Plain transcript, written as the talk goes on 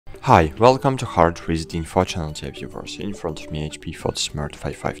Hi, welcome to Hard Reset Info channel, dear viewers. In front of me HP Photosmart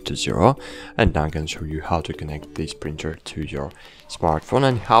 5520, and now I'm going to show you how to connect this printer to your smartphone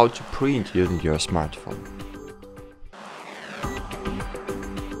and how to print using your smartphone.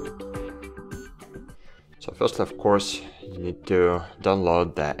 So first, of course, you need to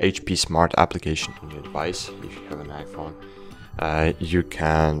download the HP Smart application on your device. If you have an iPhone, you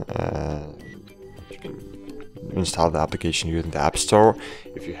can install the application using the App Store.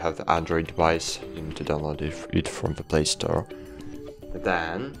 If you have the Android device, you need to download it from the Play Store.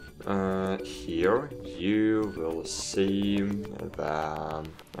 Then here you will see the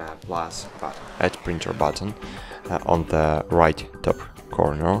plus button, add printer button on the right top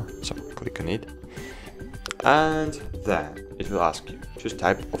corner, so click on it, and then it will ask you choose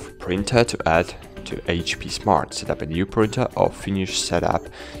type of printer to add to HP Smart, set up a new printer or finish setup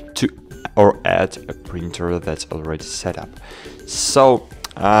to or add a printer that's already set up. So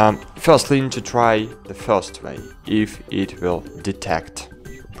firstly, you need to try the first way, if it will detect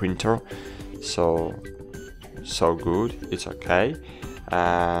your printer. So good, it's okay,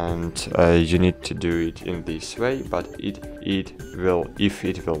 and you need to do it in this way, but if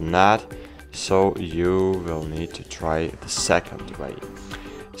it will not, so you will need to try the second way.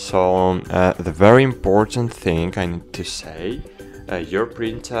 So the very important thing I need to say, your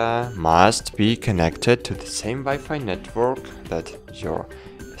printer must be connected to the same Wi-Fi network that your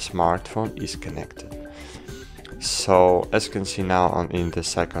smartphone is connected. So as you can see now in the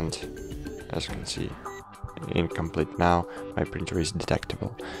second, as you can see, incomplete now, my printer is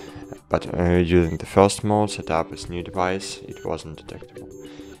detectable. But using the first mode, set up as new device, it wasn't detectable.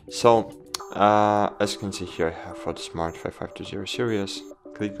 So as you can see here, I have Photosmart 5520 series.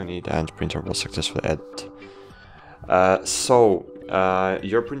 Click on it and printer was successfully added.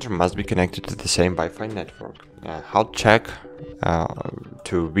 Your printer must be connected to the same Wi-Fi network. How to check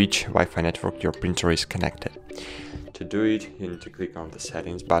to which Wi-Fi network your printer is connected? To do it, you need to click on the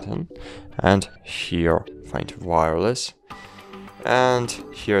settings button and here find wireless. And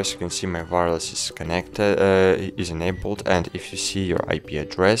here, as you can see, my wireless is connected, is enabled, and if you see your IP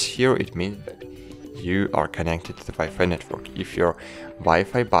address here, it means that you are connected to the Wi-Fi network. If your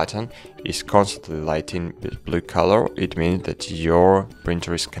Wi-Fi button is constantly lighting with blue color, it means that your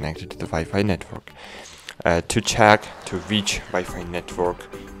printer is connected to the Wi-Fi network. To check to which Wi-Fi network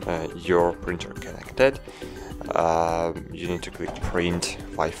your printer connected, you need to click Print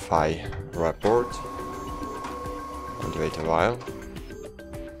Wi-Fi Report and wait a while.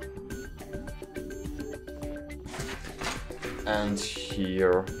 And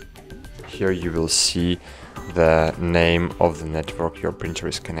here you will see the name of the network your printer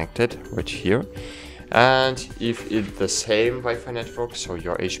is connected, right here. And if it's the same Wi-Fi network, so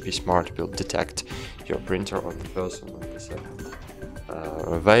your HP Smart will detect your printer on the first and on the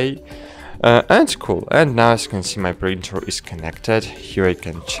second way. And cool. And now, as you can see, my printer is connected. Here I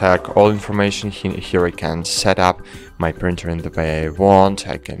can check all information. Here I can set up my printer in the way I want.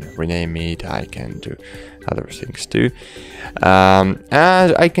 I can rename it. I can do other things too. And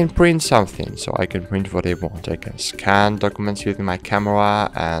I can print something. So I can print what I want. I can scan documents using my camera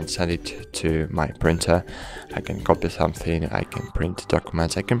and send it to my printer. I can copy something. I can print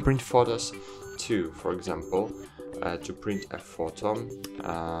documents. I can print photos too. For example, to print a photo,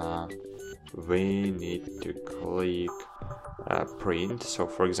 we need to click print. So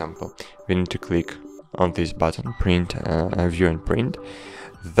for example, we need to click on this button, print, view and print.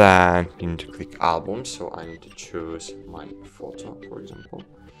 Then you need to click album, so I need to choose my photo, for example,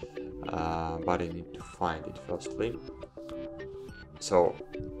 but I need to find it firstly. So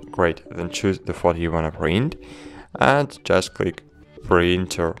great, then choose the photo you want to print and just click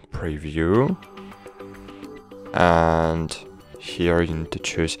printer preview, and here you need to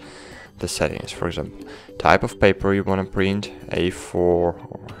choose the settings. For example, type of paper you want to print, A4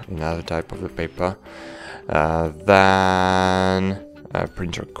 or another type of the paper. Then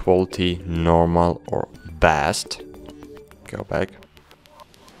printer quality, normal or best. Go back.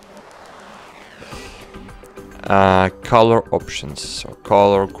 Color options, so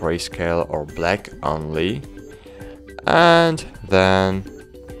color, grayscale or black only. And then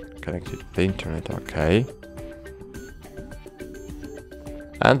connected to the internet, okay.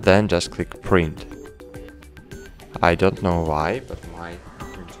 And then just click print. I don't know why, but my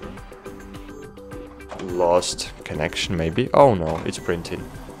printer lost connection maybe. Oh no, it's printing.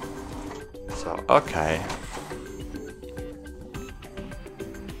 So, okay.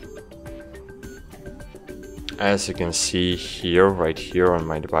 As you can see here, right here on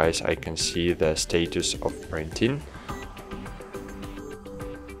my device, I can see the status of printing.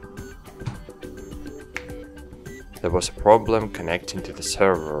 there was a problem connecting to the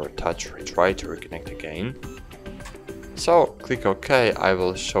server. Try to reconnect again. So click OK. I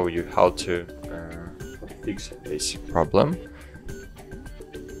will show you how to fix this problem.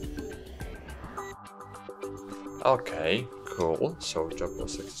 Okay, cool. So job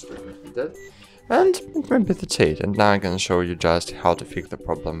was successfully completed. And maybe that's it. And now I'm gonna show you just how to fix the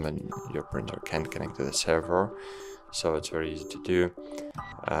problem when your printer can't connect to the server. So it's very easy to do.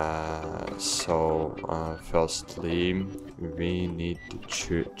 Firstly, we need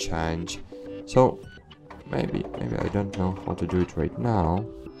to change. So maybe I don't know how to do it right now,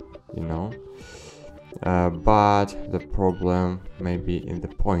 you know. But the problem may be in the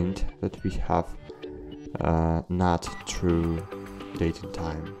point that we have not true date and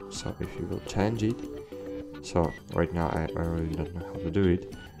time. So if you will change it, so right now I really don't know how to do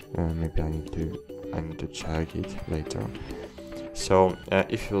it. Maybe I need to check it later. So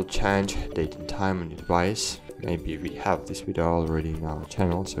if you will change date and time on your device, maybe we have this video already in our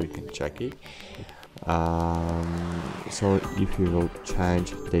channel, so you can check it. So if you will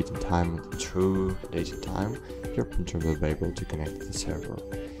change date and time on the true date and time, your printer will be able to connect to the server.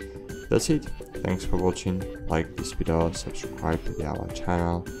 That's it. Thanks for watching. Like this video, subscribe to our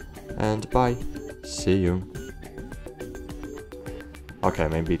channel, and bye. See you. Okay,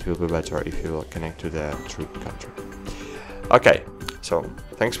 maybe it will be better if you will connect to the true country. Okay, so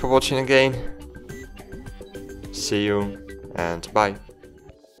thanks for watching again. See you and bye.